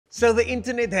So the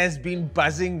internet has been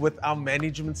buzzing with our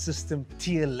management system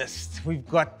tier list. We've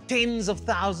got tens of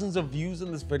thousands of views on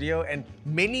this video and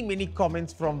many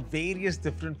comments from various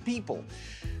different people.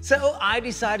 So I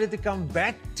decided to come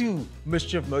back to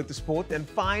Mischief Motorsport and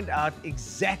find out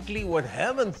exactly what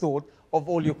Herman thought of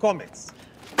all your comments.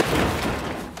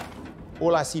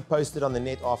 All I see posted on the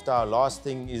net after our last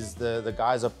thing is the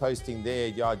guys are posting there,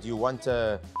 yeah, do you want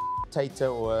a tater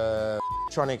or a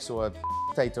tronics or a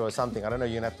tater or something? I don't know,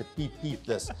 you're gonna have to peep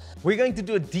this. We're going to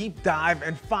do a deep dive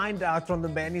and find out from the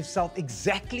man himself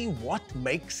exactly what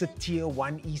makes a tier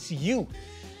 1 ECU.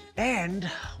 And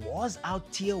was our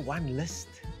tier 1 list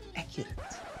accurate?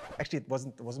 Actually, it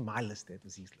wasn't my list, it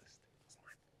was his list.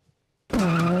 It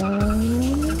was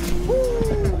mine.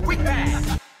 Woo, quick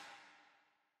back.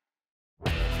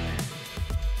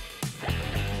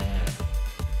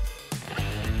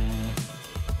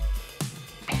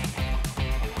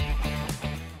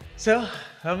 So,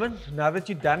 Herman, now that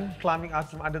you're done climbing out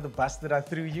from under the bus that I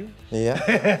threw you,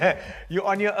 yeah, you're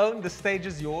on your own, the stage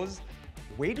is yours.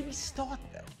 Where do we start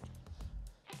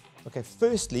though? Okay,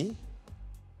 firstly,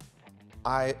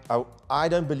 I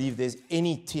don't believe there's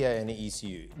any tier in the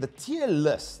ECU. The tier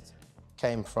list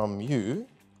came from you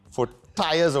for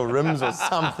tires or rims or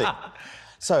something.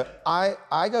 So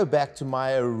I go back to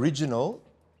my original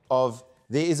of,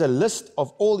 there is a list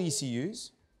of all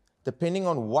ECUs, depending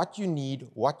on what you need,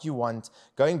 what you want.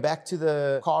 Going back to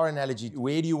the car analogy,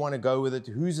 where do you want to go with it?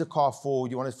 Who's the car for?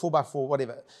 Do you want it 4x4,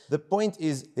 whatever. The point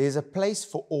is, there's a place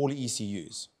for all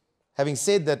ECUs. Having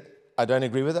said that, I don't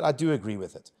agree with it, I do agree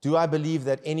with it. Do I believe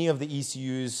that any of the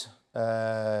ECUs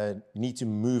need to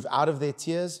move out of their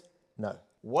tiers? No.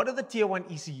 What are the tier 1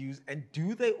 ECUs and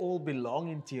do they all belong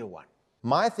in tier 1?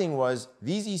 My thing was,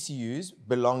 these ECUs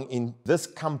belong in this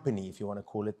company, if you want to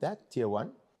call it that, tier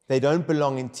 1. They don't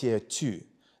belong in tier 2.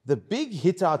 The big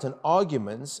hit out and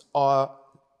arguments are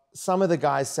some of the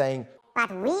guys saying, but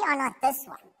we are not this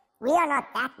one. We are not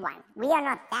that one. We are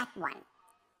not that one.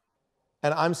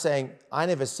 And I'm saying, I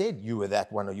never said you were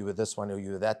that one or you were this one or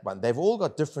you were that one. They've all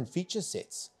got different feature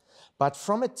sets. But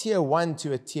from a tier 1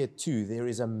 to a tier 2, there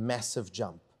is a massive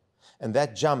jump. And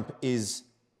that jump is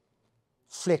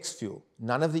flex fuel.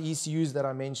 None of the ECUs that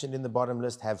I mentioned in the bottom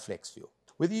list have flex fuel.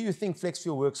 Whether you think flex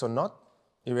fuel works or not,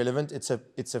 irrelevant, it's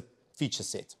a feature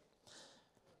set.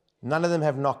 None of them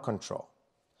have knock control.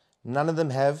 None of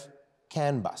them have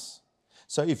CAN bus.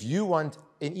 So if you want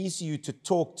an ECU to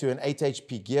talk to an 8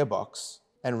 HP gearbox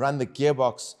and run the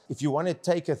gearbox, if you want to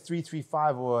take a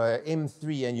 335 or a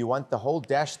M3 and you want the whole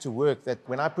dash to work, that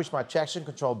when I push my traction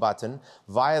control button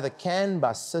via the CAN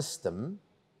bus system,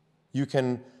 you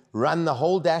can run the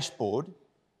whole dashboard.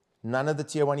 None of the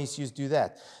tier 1 ECUs do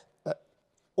that.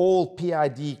 All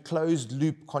PID closed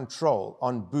loop control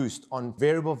on boost, on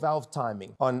variable valve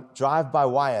timing, on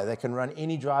drive-by-wire. They can run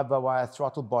any drive-by-wire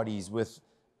throttle bodies with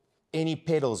any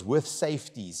pedals, with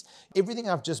safeties. Everything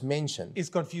I've just mentioned is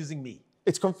confusing me.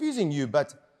 It's confusing you,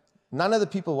 but none of the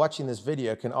people watching this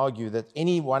video can argue that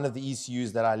any one of the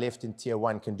ECUs that I left in tier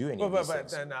 1 can do any of these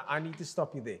things. No, I need to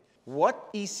stop you there. What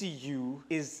ECU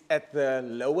is at the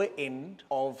lower end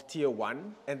of tier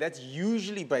 1, and that's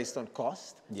usually based on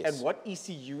cost, yes. And what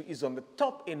ECU is on the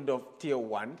top end of tier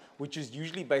 1, which is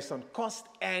usually based on cost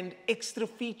and extra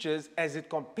features as it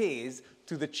compares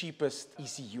to the cheapest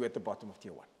ECU at the bottom of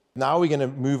tier 1. Now we're going to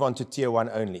move on to tier 1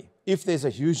 only. If there's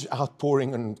a huge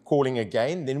outpouring and calling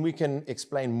again, then we can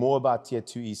explain more about tier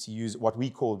 2 ECUs, what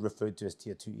we referred to as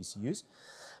tier 2 ECUs.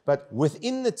 But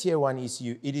within the tier 1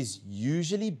 ECU, it is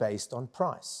usually based on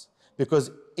price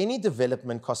because any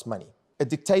development costs money. A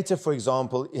Dictator, for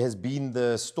example, has been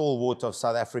the stalwart of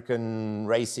South African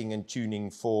racing and tuning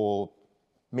for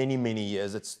many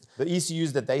years. It's the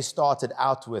ECUs that they started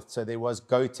out with. So there was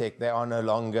GoTech, they are no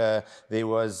longer. There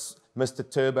was Mr.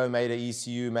 Turbo made an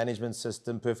ECU management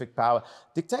system, Perfect Power.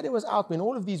 Dictator was out when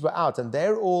all of these were out, and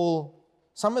they're all,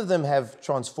 some of them have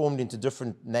transformed into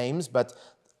different names, but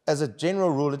as a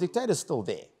general rule, a Dictator is still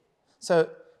there. So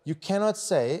you cannot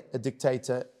say a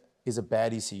Dictator is a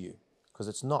bad ECU, because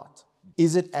it's not.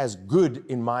 Is it as good,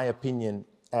 in my opinion,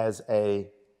 as a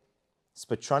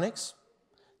Spetronics?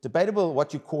 Debatable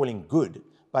what you're calling good,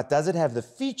 but does it have the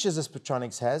features a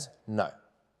Spetronics has? No.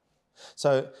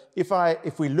 So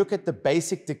if we look at the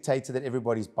basic Dictator that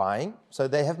everybody's buying, so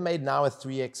they have made now a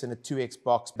 3X and a 2X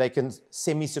box. They can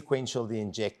semi-sequential the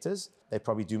injectors. They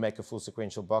probably do make a full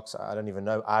sequential box. I don't even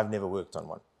know. I've never worked on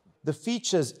one. The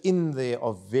features in there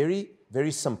are very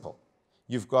simple.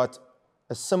 You've got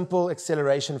a simple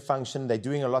acceleration function. They're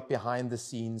doing a lot behind the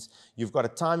scenes. You've got a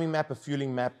timing map, a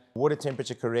fueling map, water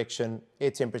temperature correction,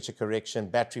 air temperature correction,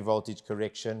 battery voltage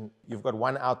correction. You've got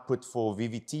one output for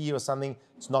VVT or something.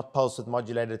 It's not pulse width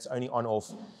modulated. It's only on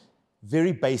off.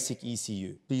 Very basic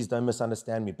ECU. Please don't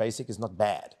misunderstand me. Basic is not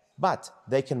bad, but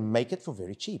they can make it for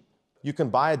very cheap. You can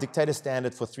buy a Dictator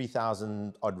standard for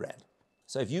 3,000 odd rand.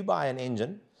 So if you buy an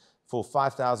engine for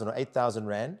 5,000 or 8,000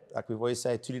 rand, like we always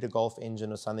say, a 2-liter Golf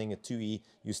engine or something, a 2E,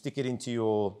 you stick it into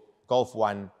your Golf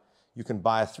 1, you can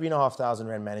buy a 3,500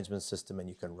 rand management system and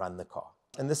you can run the car.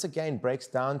 And this again breaks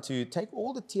down to take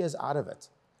all the tiers out of it.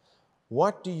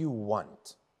 What do you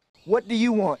want? What do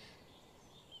you want?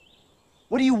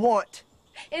 What do you want?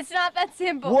 It's not that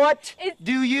simple. What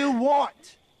do you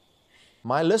want?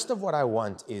 My list of what I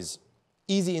want is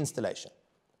easy installation.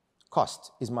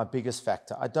 Cost is my biggest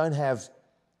factor. I don't have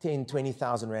 10,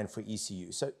 20,000 rand for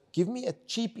ECU. So give me a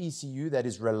cheap ECU that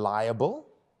is reliable,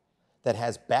 that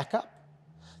has backup,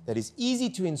 that is easy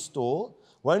to install,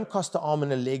 won't cost an arm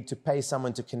and a leg to pay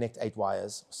someone to connect 8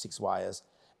 wires, 6 wires,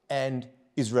 and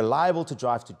is reliable to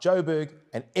drive to Joburg,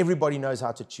 and everybody knows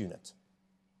how to tune it.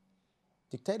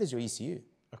 Dictator's your ECU.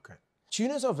 Okay.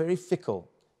 Tuners are very fickle,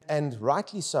 and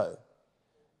rightly so.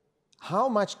 How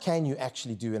much can you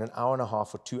actually do in an hour and a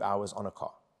half or 2 hours on a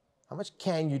car? How much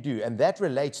can you do? And that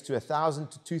relates to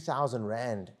 1,000 to 2,000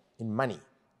 rand in money.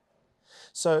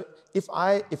 So if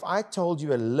I told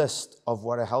you a list of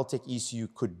what a Haltech ECU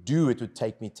could do, it would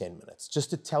take me 10 minutes just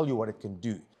to tell you what it can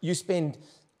do. You spend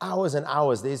hours and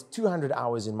hours. There's 200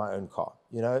 hours in my own car,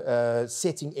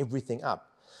 setting everything up.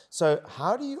 So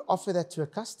how do you offer that to a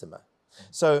customer?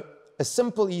 So a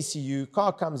simple ECU,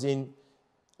 car comes in,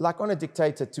 like on a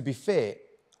Dictator, to be fair,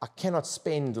 I cannot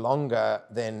spend longer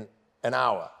than an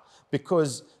hour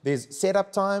because there's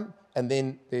setup time and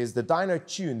then there's the dyno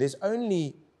tune. There's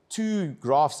only 2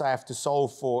 graphs I have to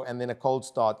solve for and then a cold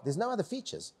start. There's no other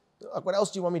features. Like, what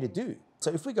else do you want me to do?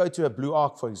 So if we go to a Blue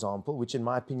Arc, for example, which in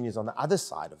my opinion is on the other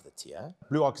side of the tier,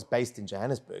 Blue Arc is based in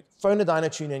Johannesburg. Phone a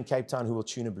dyno tuner in Cape Town who will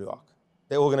tune a Blue Arc.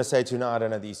 They're all going to say to you, no, I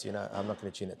don't know the ECU, no, I'm not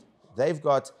going to tune it. They've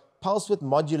got pulse width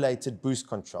modulated boost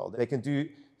control. They can do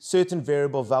certain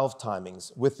variable valve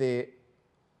timings with their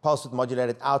pulse width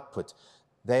modulated output.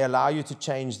 They allow you to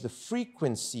change the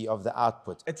frequency of the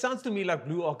output. It sounds to me like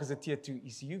Blue Arc is a tier 2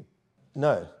 ECU.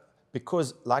 No,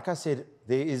 because like I said,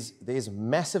 there's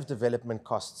massive development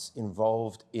costs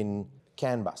involved in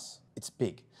CAN bus. It's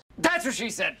big. That's what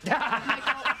she said.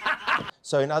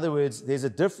 So in other words, there's a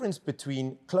difference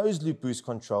between closed loop boost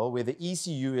control where the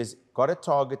ECU has got a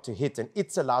target to hit and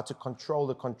it's allowed to control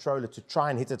the controller to try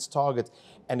and hit its target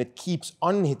and it keeps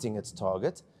on hitting its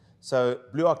target. So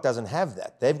Blue Arc doesn't have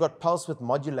that. They've got pulse width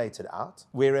modulated out,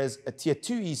 whereas a tier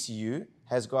 2 ECU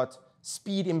has got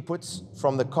speed inputs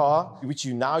from the car, which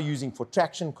you're now using for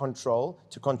traction control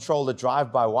to control the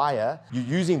drive-by-wire. You're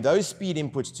using those speed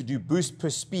inputs to do boost per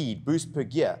speed, boost per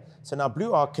gear. So now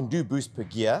Blue Arc can do boost per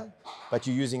gear, but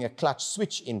you're using a clutch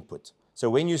switch input. So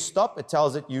when you stop, it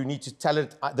tells it you need to tell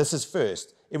it, this is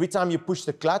first. Every time you push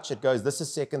the clutch, it goes, this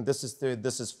is second, this is third,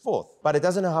 this is fourth. But it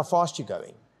doesn't know how fast you're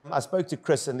going. I spoke to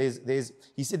Chris, and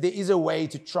he said there is a way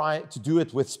to try to do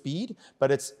it with speed,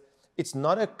 but it's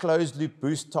not a closed loop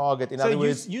boost target. In other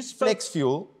words, flex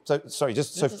fuel. So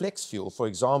flex fuel, for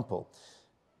example,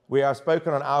 where I've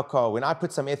spoken on our car, when I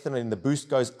put some ethanol in, the boost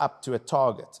goes up to a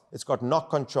target. It's got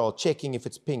knock control, checking if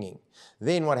it's pinging.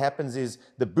 Then what happens is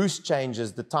the boost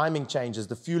changes, the timing changes,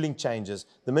 the fueling changes.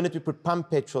 The minute we put pump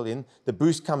petrol in, the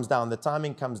boost comes down, the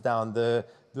timing comes down, the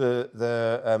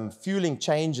fueling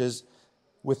changes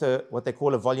with what they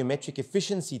call a volumetric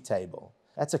efficiency table.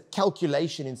 That's a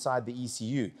calculation inside the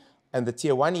ECU. And the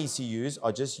tier 1 ECUs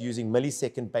are just using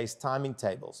millisecond-based timing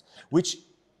tables, which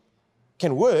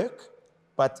can work,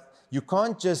 but you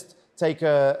can't just take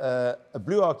a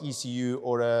Blue Arc ECU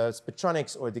or a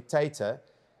Spectronics or a Dictator,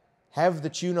 have the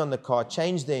tune on the car,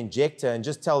 change the injector, and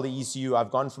just tell the ECU,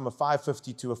 I've gone from a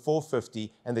 550 to a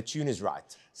 450, and the tune is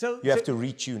right. So you have to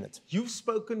retune it. You've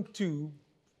spoken to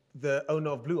the owner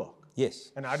of Blue Arc.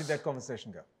 Yes. And how did that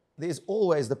conversation go? There's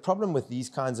always the problem with these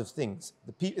kinds of things.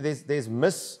 There's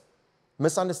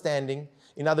misunderstanding.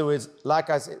 In other words, like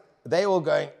I said, they all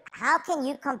going, how can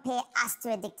you compare us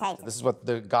to a Dictator? This is what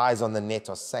the guys on the net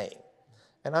are saying.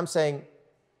 And I'm saying,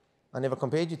 I never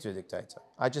compared you to a Dictator.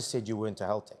 I just said you weren't a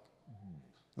Haltech.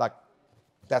 Like,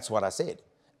 that's what I said.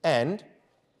 And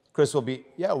Chris will be,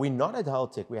 yeah, we're not at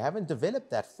Haltech. We haven't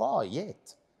developed that far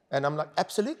yet. And I'm like,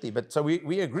 absolutely, but so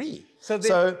we agree. So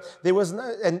there was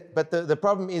no, but the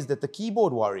problem is that the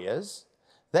keyboard warriors,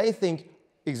 they think,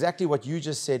 exactly what you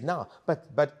just said now.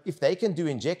 But if they can do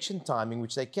injection timing,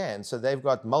 which they can, so they've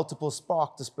got multiple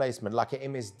spark displacement, like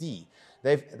an MSD.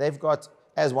 They've got,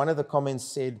 as one of the comments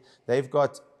said, they've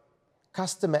got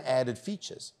customer added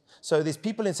features. So there's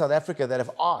people in South Africa that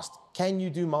have asked, can you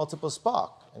do multiple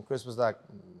spark? And Chris was like,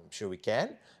 I'm sure we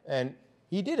can. And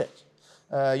he did it.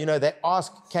 They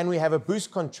ask, can we have a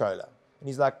boost controller? And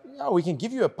he's like, yeah, we can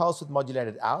give you a pulse width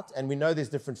modulated out, and we know there's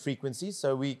different frequencies,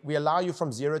 so we allow you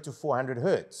from 0 to 400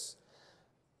 hertz.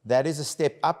 That is a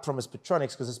step up from a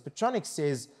Spectronics, because a Spectronics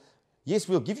says, yes,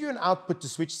 we'll give you an output to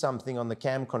switch something on the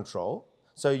cam control,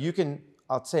 so you can,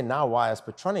 I'll say now why a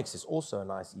Spectronics is also a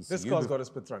nice ECU. This car's got a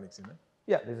Spectronics in it.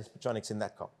 Yeah, there's a Spectronics in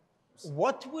that car.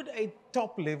 What would a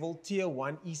top-level Tier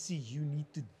 1 ECU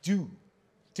need to do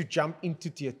to jump into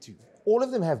Tier 2? All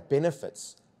of them have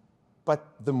benefits.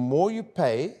 But the more you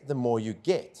pay, the more you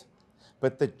get.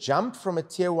 But the jump from a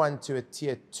Tier 1 to a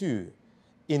Tier 2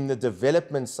 in the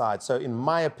development side, so in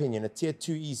my opinion, a Tier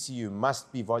 2 ECU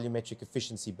must be volumetric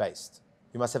efficiency based.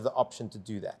 You must have the option to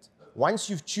do that. Once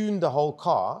you've tuned the whole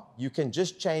car, you can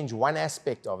just change one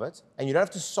aspect of it, and you don't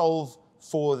have to solve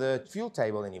for the fuel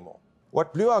table anymore.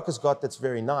 What Blue Arc has got that's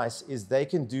very nice is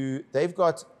they've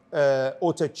got an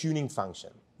auto tuning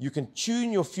function. You can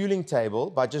tune your fueling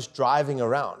table by just driving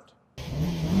around.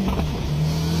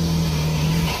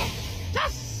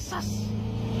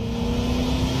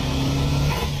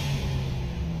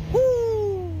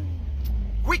 Woo!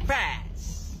 Quick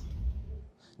pass.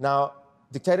 Now,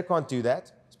 Dictator can't do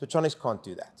that. Spectronics can't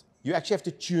do that. You actually have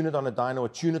to tune it on a dyno or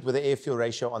tune it with an air-fuel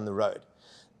ratio on the road.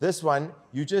 This one,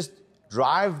 you just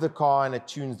drive the car and it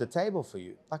tunes the table for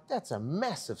you. Like, that's a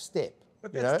massive step.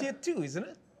 But that's Tier 2, isn't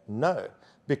it? No,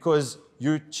 because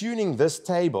you're tuning this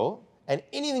table, and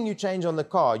anything you change on the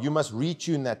car, you must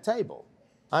retune that table.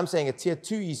 I'm saying a Tier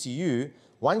 2 ECU,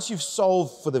 once you've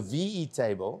solved for the VE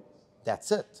table,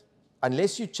 that's it.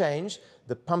 Unless you change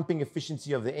the pumping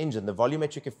efficiency of the engine, the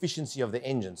volumetric efficiency of the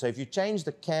engine. So if you change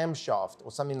the camshaft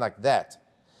or something like that,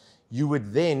 you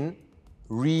would then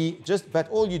but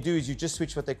all you do is you just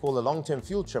switch what they call a long-term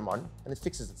fuel trim on, and it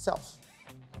fixes itself.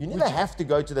 You never have to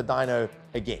go to the dyno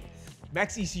again.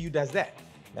 Max ECU does that.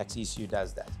 Max ECU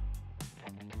does that.